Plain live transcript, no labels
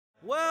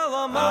Well,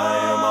 I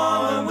am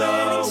on the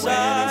winning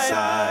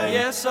side.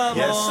 Yes, I'm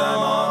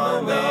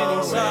on the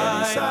winning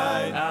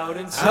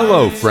side.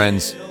 Hello,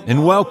 friends,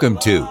 and welcome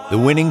to the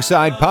Winning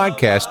Side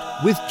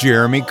Podcast with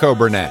Jeremy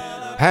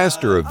Coburnett,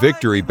 pastor of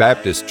Victory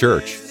Baptist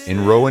Church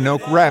in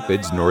Roanoke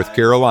Rapids, North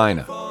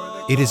Carolina.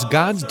 It is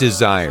God's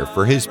desire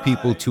for His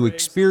people to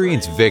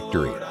experience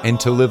victory and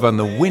to live on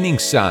the winning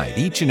side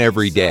each and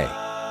every day.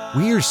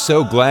 We are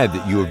so glad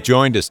that you have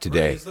joined us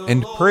today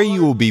and pray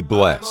you will be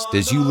blessed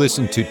as you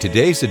listen to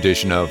today's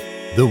edition of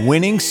The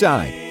Winning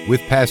Side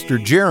with Pastor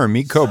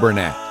Jeremy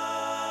Coburnett.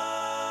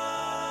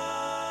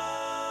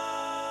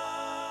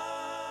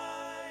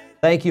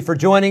 Thank you for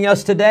joining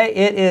us today.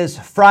 It is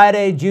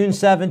Friday, June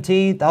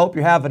 17th. I hope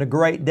you're having a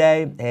great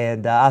day,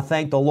 and I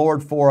thank the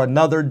Lord for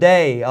another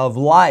day of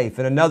life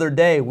and another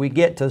day we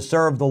get to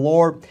serve the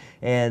Lord.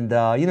 And,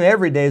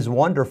 every day is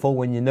wonderful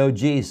when you know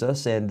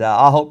Jesus, and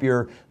I hope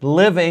you're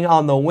living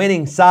on the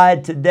winning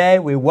side today.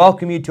 We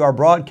welcome you to our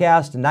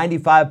broadcast,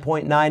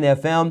 95.9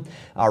 FM.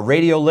 Our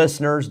radio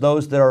listeners,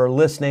 those that are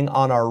listening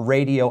on our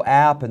radio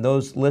app, and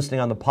those listening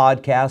on the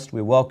podcast,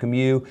 we welcome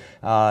you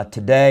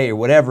today, or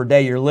whatever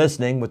day you're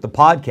listening. With the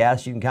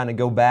podcast, you can kind of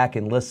go back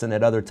and listen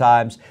at other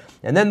times.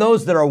 And then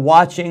those that are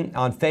watching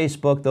on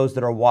Facebook, those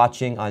that are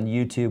watching on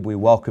YouTube, we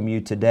welcome you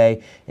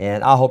today.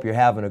 And I hope you're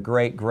having a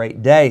great,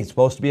 great day. It's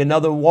supposed to be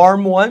another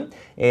warm one.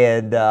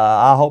 And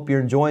I hope you're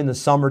enjoying the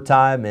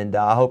summertime. And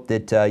I hope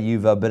that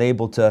you've been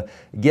able to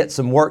get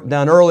some work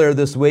done earlier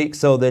this week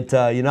so that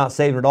you're not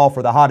saving it all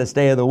for the hottest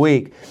day of the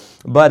week.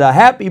 But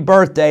happy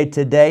birthday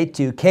today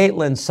to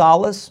Caitlin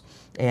Solis.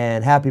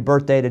 And happy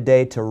birthday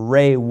today to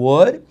Ray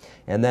Wood.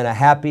 And then a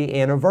happy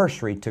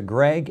anniversary to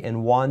Greg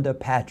and Wanda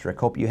Patrick.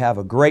 Hope you have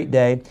a great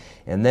day.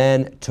 And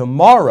then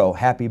tomorrow,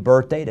 happy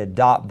birthday to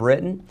Dot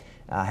Britton.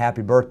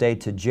 Happy birthday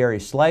to Jerry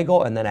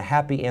Slagle. And then a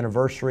happy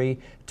anniversary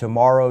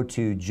tomorrow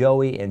to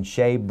Joey and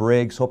Shay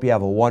Briggs. Hope you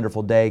have a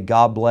wonderful day.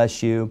 God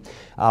bless you.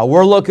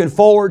 We're looking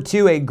forward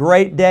to a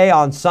great day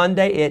on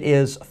Sunday. It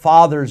is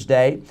Father's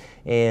Day.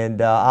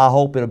 And I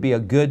hope it'll be a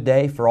good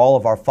day for all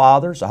of our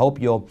fathers. I hope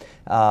you'll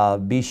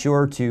be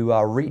sure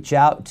to reach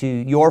out to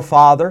your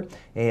father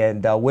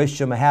and wish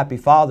him a happy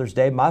Father's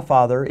Day. My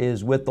father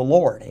is with the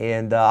Lord,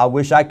 and I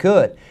wish I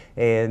could.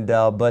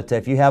 But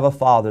if you have a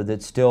father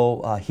that's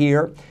still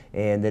here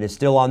and that is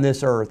still on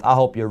this earth, I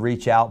hope you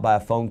reach out by a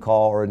phone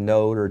call or a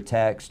note or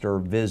text or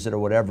visit or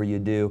whatever you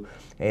do.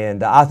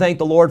 And I thank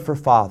the Lord for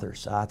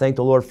fathers. I thank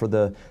the Lord for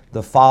the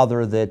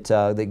father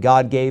that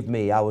God gave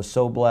me. I was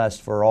so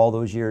blessed for all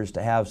those years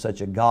to have such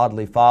a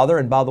godly father.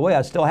 And by the way,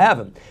 I still have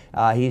him.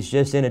 He's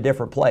just in a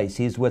different place.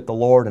 He's with the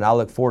Lord, and I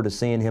look forward to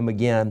seeing him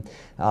again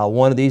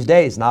one of these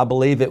days. And I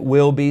believe it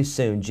will be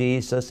soon.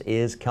 Jesus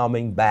is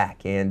coming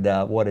back, and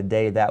what a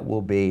day that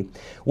will be.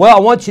 Well, I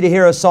want you to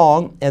hear a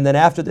song, and then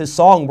after this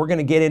song, we're going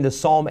to get into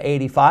Psalm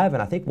 85,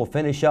 and I think we'll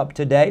finish up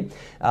today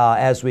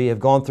as we have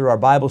gone through our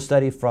Bible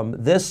study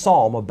from this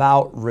psalm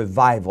about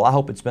revival. I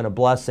hope it's been a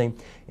blessing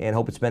and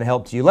hope it's been a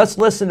help to you. Let's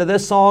listen to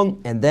this song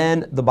and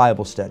then the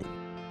Bible study.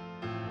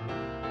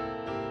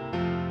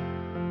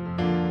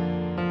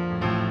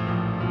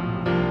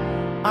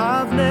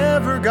 I've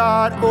never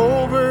got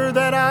over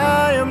that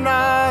I am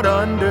not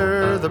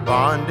under the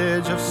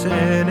bondage of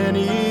sin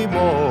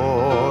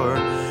anymore.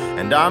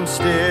 And I'm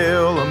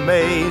still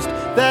amazed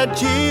that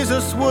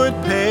Jesus would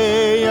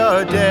pay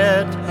a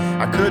debt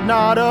I could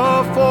not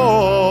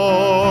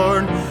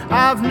afford.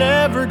 I've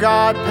never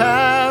got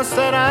past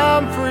that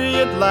I'm free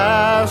at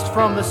last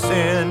from the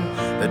sin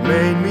that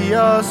made me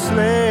a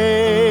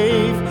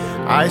slave.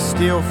 I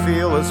still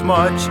feel as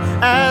much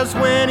as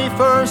when He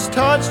first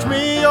touched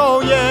me,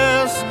 oh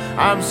yes,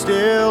 I'm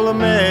still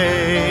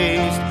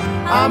amazed.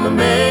 I'm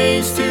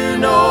amazed to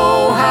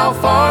know how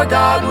far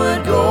God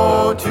would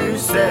go to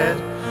set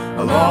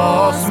a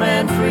lost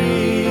man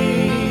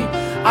free.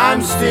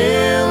 I'm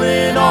still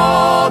in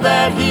awe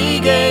that He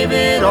gave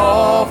it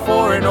all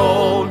for an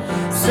old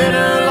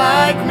sinner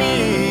like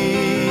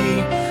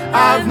me.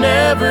 I've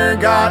never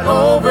got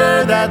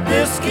over that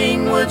this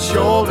King would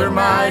shoulder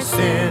my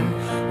sin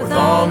with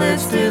all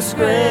its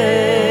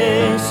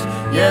disgrace.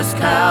 Yes,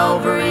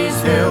 Calvary's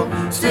hill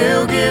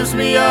still gives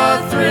me a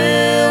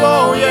thrill.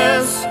 Oh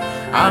yes,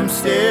 I'm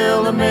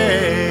still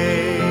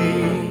amazed.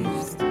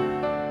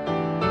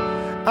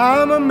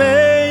 I'm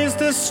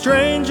amazed a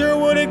stranger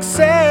would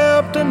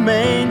accept a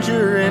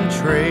manger and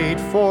trade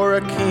for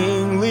a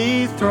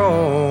kingly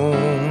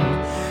throne.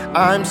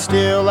 I'm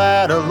still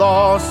at a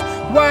loss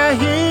why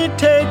He'd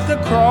take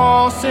the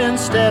cross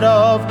instead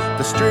of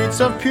the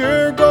streets of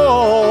pure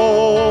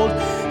gold.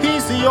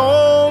 He's the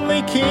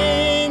only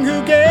King who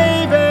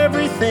gave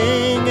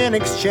everything in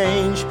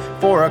exchange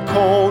for a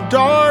cold,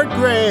 dark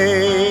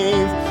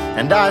grave.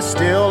 And I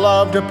still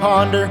love to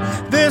ponder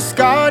this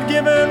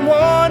God-given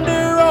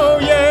wonder. Oh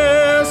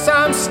yes,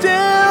 I'm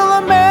still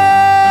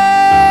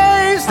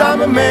amazed.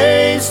 I'm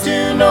amazed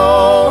to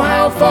know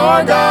how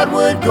far God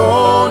would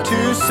go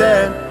to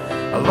set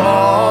a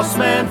lost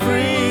man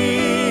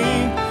free.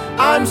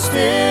 I'm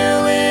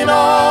still in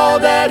awe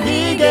that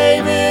He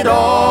gave it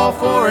all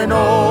for an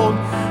old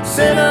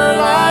sinner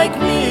like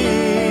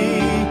me.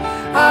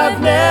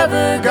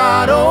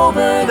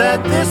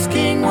 that this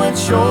king would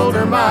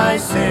shoulder my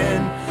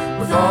sin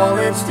with all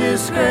its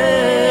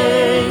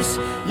disgrace.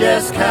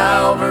 Yes,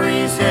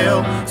 Calvary's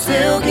hill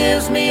still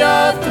gives me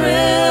a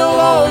thrill.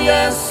 Oh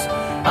yes,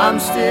 I'm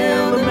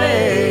still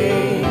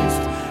amazed.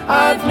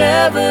 I've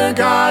never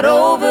got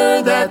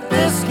over that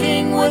this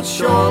king would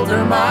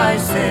shoulder my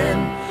sin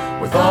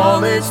with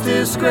all its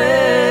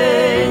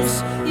disgrace.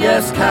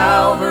 Yes,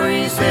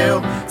 Calvary's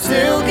hill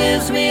still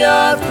gives me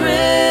a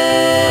thrill.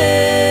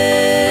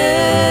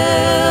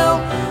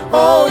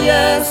 Oh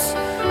yes,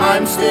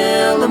 I'm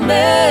still amazed.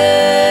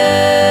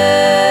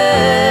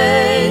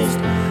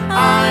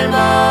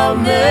 I'm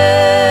amazed.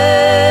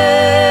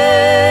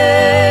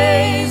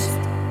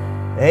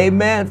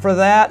 Amen for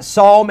that.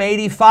 Psalm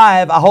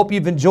 85. I hope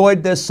you've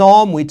enjoyed this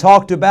psalm. We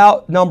talked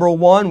about, number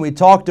one, we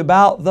talked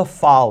about the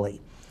folly.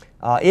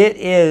 It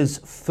is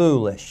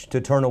foolish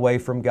to turn away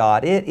from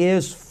God. It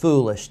is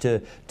foolish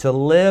to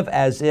live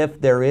as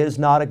if there is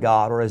not a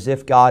God or as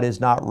if God is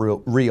not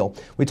real.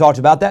 We talked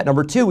about that.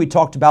 Number two, we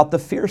talked about the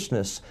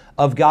fierceness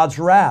of God's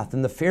wrath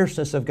and the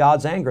fierceness of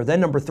God's anger. Then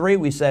number three,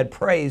 we said,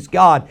 praise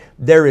God,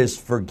 there is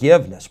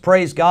forgiveness.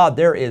 Praise God,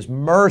 there is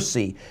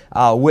mercy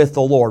with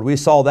the Lord. We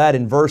saw that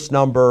in verse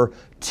number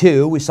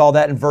 2. We saw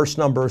that in verse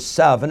number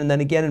 7. And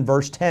then again in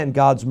verse 10,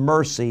 God's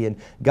mercy and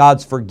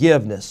God's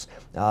forgiveness.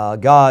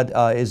 God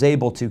is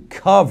able to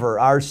cover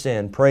our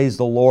sin. Praise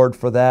the Lord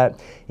for that.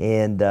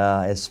 And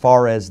as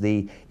far as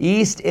the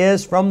east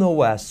is from the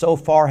west, so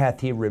far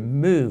hath He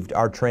removed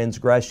our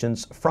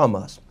transgressions from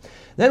us.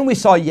 Then we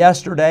saw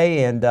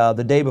yesterday and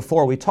the day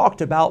before, we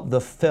talked about the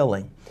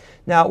filling.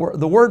 Now,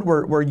 the word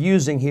we're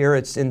using here,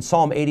 it's in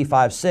Psalm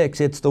 85:6,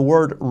 it's the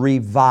word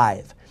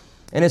revive.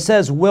 And it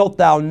says, wilt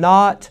thou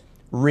not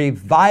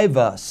revive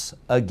us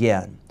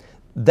again,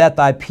 that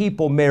thy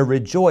people may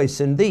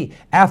rejoice in thee.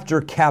 After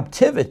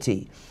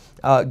captivity,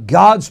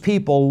 God's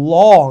people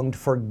longed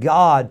for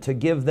God to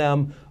give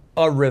them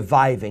a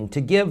reviving,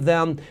 to give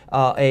them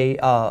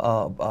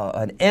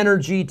an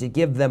energy, to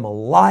give them a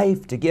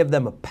life, to give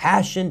them a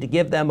passion, to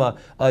give them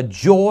a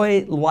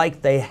joy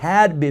like they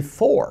had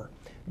before,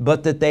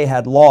 but that they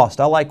had lost.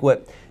 I like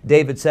what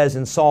David says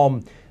in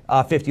Psalm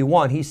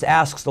 51. He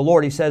asks the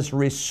Lord, he says,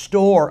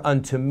 restore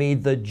unto me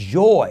the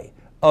joy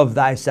of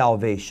thy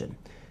salvation.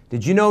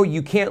 Did you know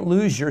you can't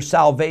lose your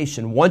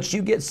salvation? Once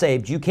you get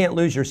saved, you can't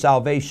lose your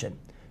salvation,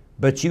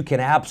 but you can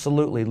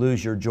absolutely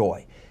lose your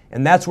joy.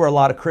 And that's where a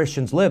lot of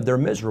Christians live. They're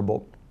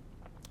miserable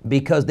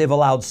because they've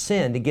allowed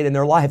sin to get in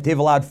their life. They've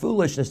allowed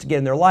foolishness to get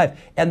in their life,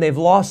 and they've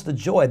lost the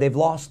joy. They've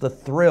lost the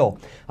thrill.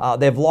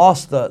 They've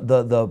lost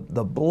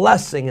the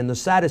blessing and the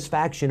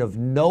satisfaction of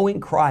knowing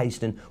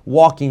Christ and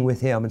walking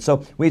with Him. And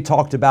so we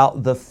talked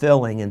about the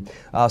filling. And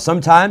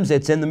sometimes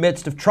it's in the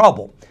midst of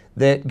trouble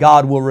that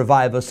God will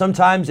revive us.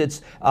 Sometimes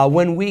it's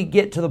when we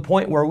get to the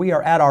point where we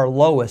are at our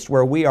lowest,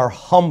 where we are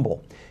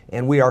humble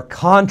and we are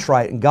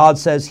contrite, and God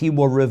says He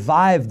will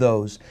revive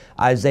those,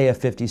 Isaiah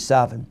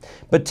 57.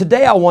 But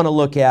today I want to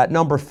look at,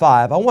 number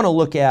 5, I want to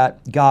look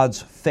at God's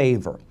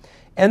favor.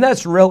 And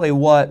that's really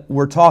what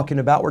we're talking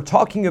about. We're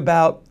talking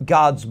about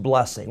God's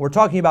blessing. We're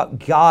talking about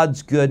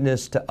God's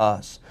goodness to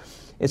us.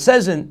 It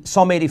says in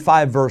Psalm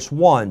 85 verse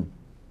 1,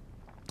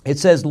 it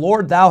says,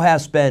 Lord, thou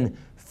hast been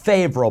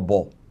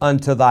favorable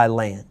unto thy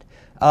land.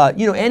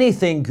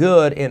 Anything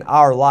good in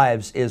our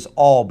lives is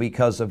all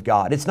because of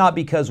God. It's not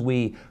because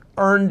we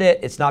earned it.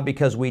 It's not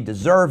because we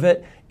deserve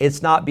it.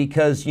 It's not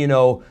because,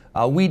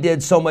 we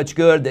did so much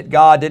good that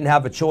God didn't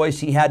have a choice.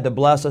 He had to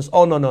bless us.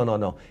 Oh,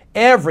 no.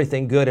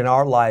 Everything good in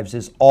our lives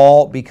is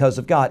all because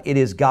of God. It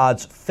is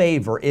God's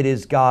favor. It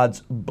is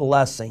God's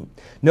blessing.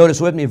 Notice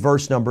with me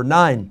verse number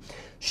 9.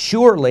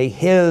 Surely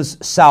His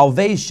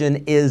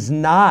salvation is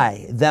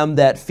nigh them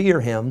that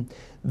fear Him,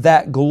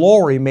 that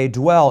glory may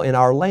dwell in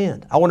our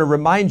land. I want to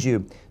remind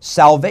you,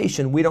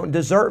 salvation, we don't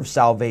deserve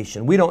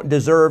salvation. We don't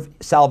deserve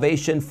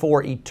salvation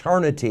for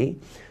eternity.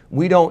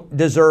 We don't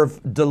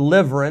deserve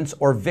deliverance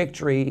or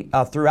victory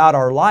throughout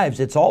our lives.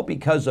 It's all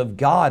because of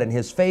God and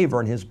His favor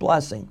and His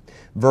blessing.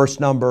 Verse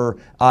number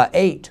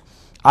 8,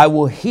 I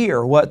will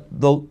hear what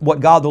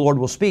God the Lord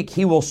will speak.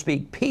 He will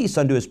speak peace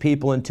unto His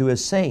people and to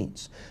His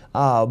saints,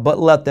 but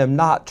let them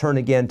not turn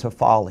again to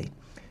folly.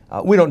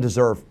 We don't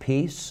deserve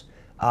peace.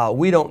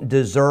 We don't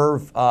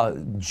deserve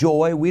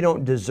joy. We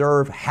don't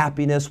deserve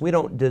happiness. We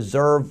don't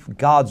deserve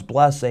God's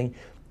blessing.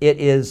 It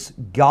is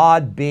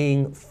God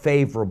being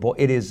favorable.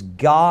 It is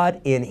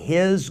God in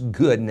His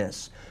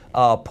goodness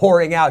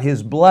pouring out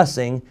His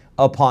blessing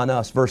upon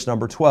us. Verse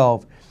number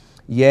 12,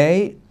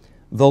 yea,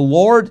 the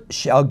Lord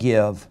shall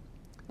give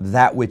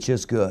that which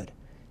is good,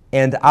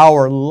 and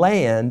our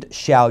land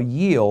shall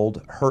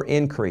yield her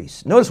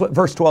increase. Notice what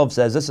verse 12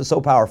 says. This is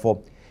so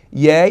powerful.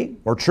 Yea,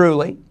 or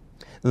truly,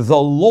 the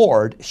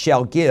Lord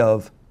shall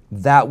give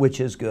that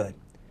which is good.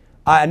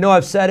 I know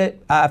I've said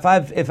it.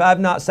 If I've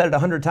not said it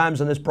 100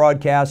 times on this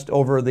broadcast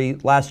over the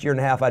last year and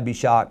a half, I'd be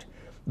shocked.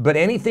 But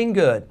anything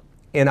good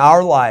in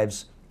our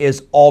lives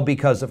is all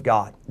because of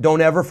God.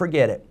 Don't ever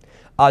forget it.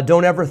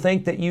 Don't ever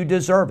think that you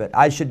deserve it.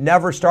 I should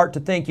never start to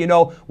think,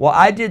 well,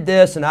 I did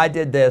this and I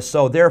did this,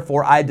 so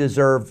therefore I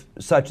deserve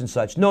such and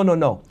such.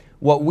 No.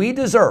 what we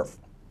deserve,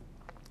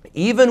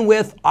 even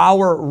with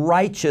our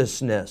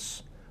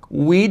righteousness,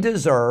 we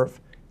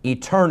deserve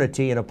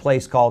eternity in a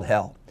place called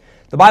hell.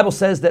 The Bible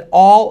says that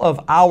all of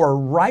our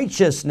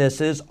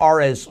righteousnesses are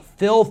as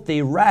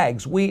filthy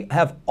rags. We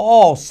have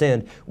all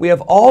sinned. We have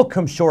all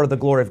come short of the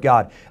glory of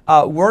God.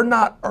 We're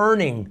not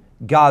earning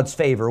God's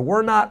favor.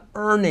 We're not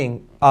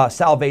earning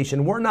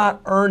salvation. We're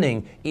not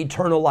earning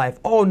eternal life.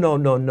 Oh, no,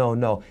 no, no,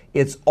 no.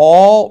 It's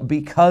all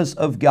because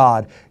of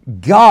God.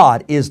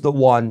 God is the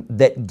one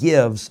that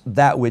gives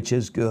that which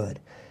is good.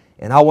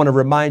 And I want to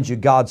remind you,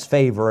 God's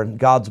favor and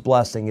God's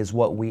blessing is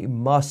what we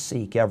must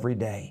seek every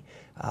day.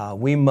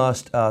 We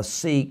must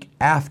seek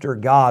after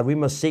God. We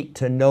must seek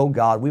to know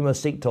God. We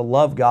must seek to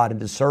love God and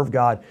to serve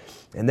God.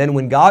 And then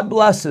when God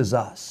blesses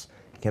us,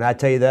 can I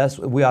tell you this?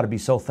 We ought to be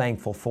so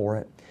thankful for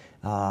it.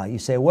 You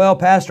say, well,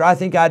 Pastor, I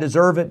think I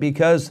deserve it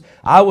because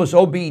I was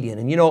obedient.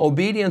 And you know,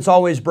 obedience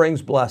always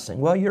brings blessing.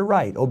 Well, you're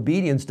right.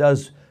 Obedience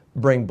does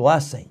bring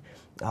blessing.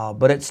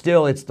 But it's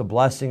the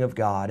blessing of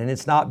God. And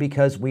it's not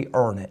because we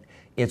earn it.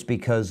 It's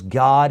because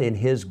God in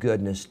His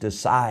goodness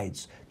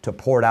decides to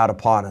pour it out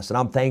upon us. And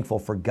I'm thankful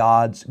for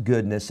God's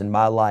goodness in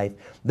my life.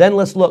 Then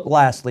let's look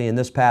lastly in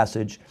this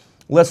passage,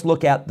 let's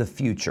look at the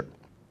future.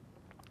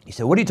 You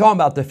say, what are you talking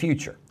about the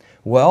future?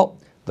 Well,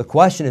 the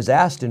question is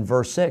asked in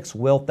verse 6,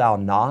 wilt thou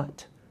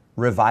not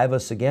revive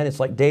us again? It's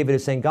like David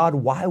is saying, God,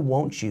 why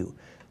won't you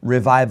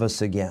revive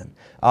us again?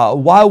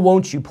 Why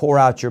won't you pour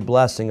out your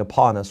blessing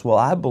upon us? Well,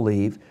 I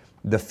believe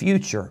the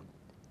future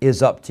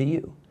is up to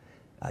you.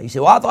 You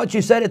say, well, I thought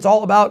you said it's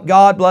all about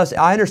God blessing.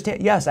 I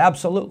understand. Yes,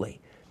 absolutely.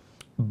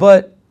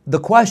 But the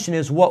question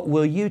is, what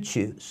will you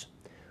choose?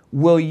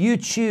 Will you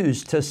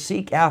choose to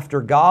seek after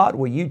God?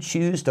 Will you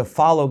choose to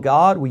follow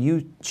God? Will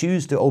you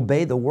choose to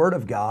obey the Word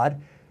of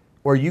God?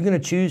 Or are you going to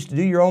choose to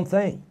do your own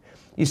thing?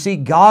 You see,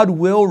 God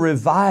will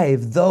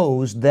revive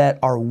those that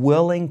are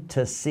willing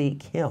to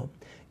seek Him.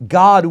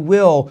 God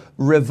will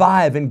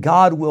revive and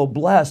God will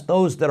bless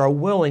those that are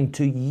willing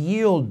to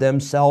yield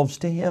themselves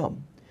to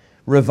Him.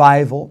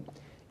 Revival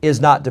is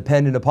not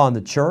dependent upon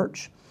the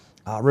church.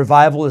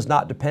 Revival is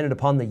not dependent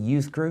upon the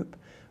youth group.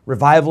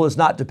 Revival is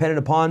not dependent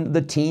upon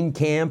the teen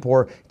camp,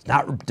 or it's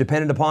not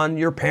dependent upon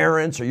your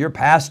parents or your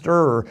pastor,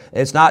 or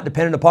it's not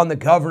dependent upon the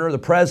governor or the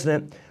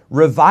president.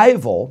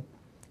 Revival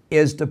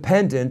is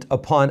dependent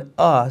upon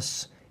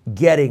us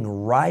getting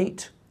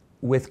right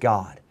with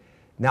God.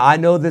 Now, I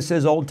know this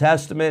is Old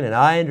Testament and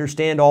I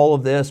understand all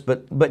of this,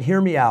 but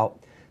hear me out.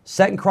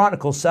 2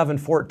 Chronicles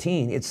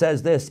 7:14, it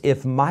says this,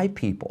 if my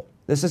people,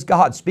 this is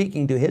God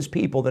speaking to His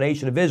people, the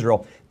nation of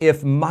Israel,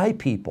 if my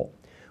people,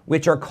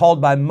 which are called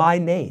by my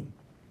name,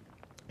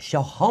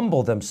 shall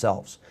humble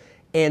themselves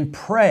and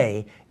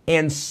pray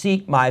and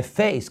seek my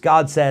face,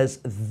 God says,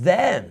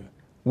 then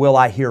will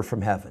I hear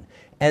from heaven.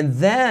 And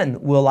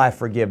then will I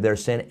forgive their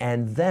sin,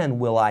 and then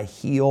will I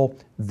heal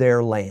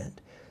their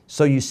land.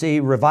 So you see,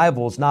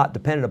 revival is not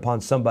dependent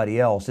upon somebody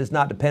else. It's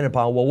not dependent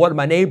upon, well, what are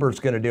my neighbors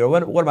going to do?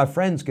 What are my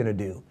friends going to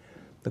do?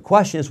 The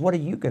question is, what are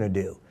you going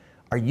to do?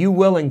 Are you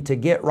willing to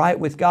get right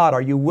with God?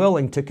 Are you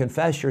willing to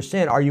confess your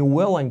sin? Are you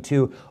willing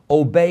to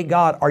obey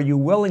God? Are you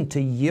willing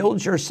to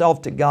yield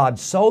yourself to God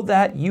so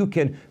that you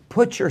can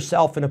put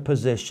yourself in a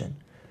position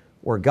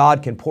where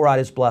God can pour out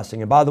His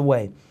blessing? And by the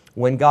way,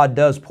 when God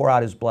does pour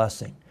out His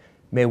blessing,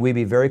 may we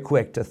be very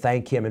quick to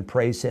thank Him and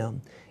praise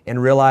Him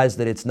and realize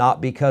that it's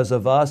not because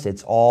of us,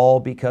 it's all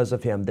because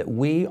of Him, that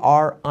we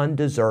are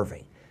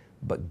undeserving,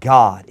 but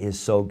God is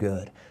so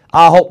good.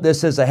 I hope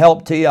this is a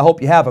help to you. I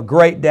hope you have a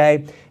great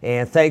day,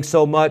 and thanks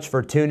so much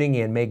for tuning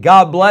in. May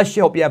God bless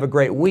you. Hope you have a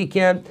great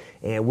weekend,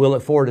 and we'll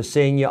look forward to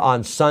seeing you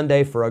on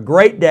Sunday for a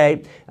great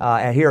day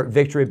here at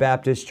Victory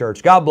Baptist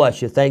Church. God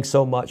bless you. Thanks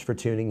so much for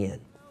tuning in.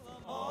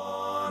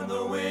 On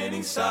the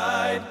winning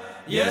side.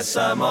 Yes,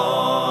 I'm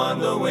on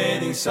the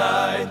winning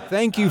side.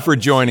 Thank you for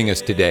joining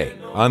us today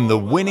on the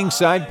Winning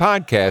Side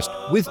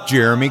Podcast with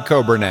Jeremy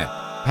Coburnett,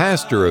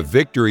 pastor of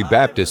Victory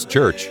Baptist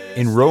Church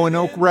in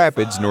Roanoke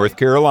Rapids, North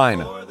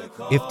Carolina.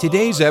 If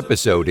today's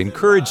episode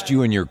encouraged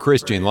you in your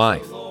Christian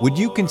life, would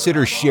you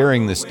consider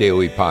sharing this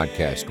daily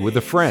podcast with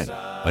a friend,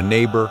 a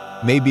neighbor,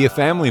 maybe a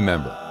family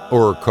member,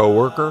 or a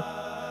coworker?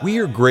 We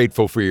are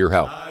grateful for your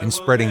help in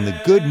spreading the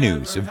good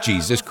news of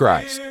Jesus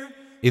Christ.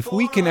 If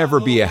we can ever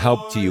be a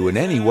help to you in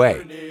any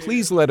way,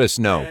 please let us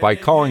know by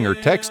calling or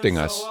texting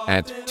us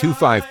at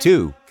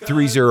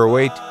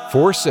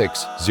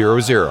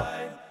 252-308-4600.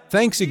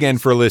 Thanks again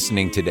for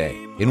listening today,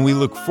 and we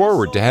look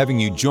forward to having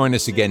you join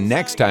us again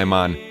next time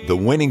on the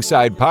Winning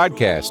Side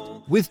Podcast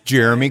with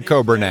Jeremy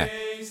Coburnett.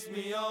 Place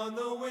me on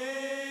the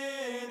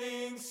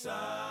winning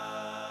side.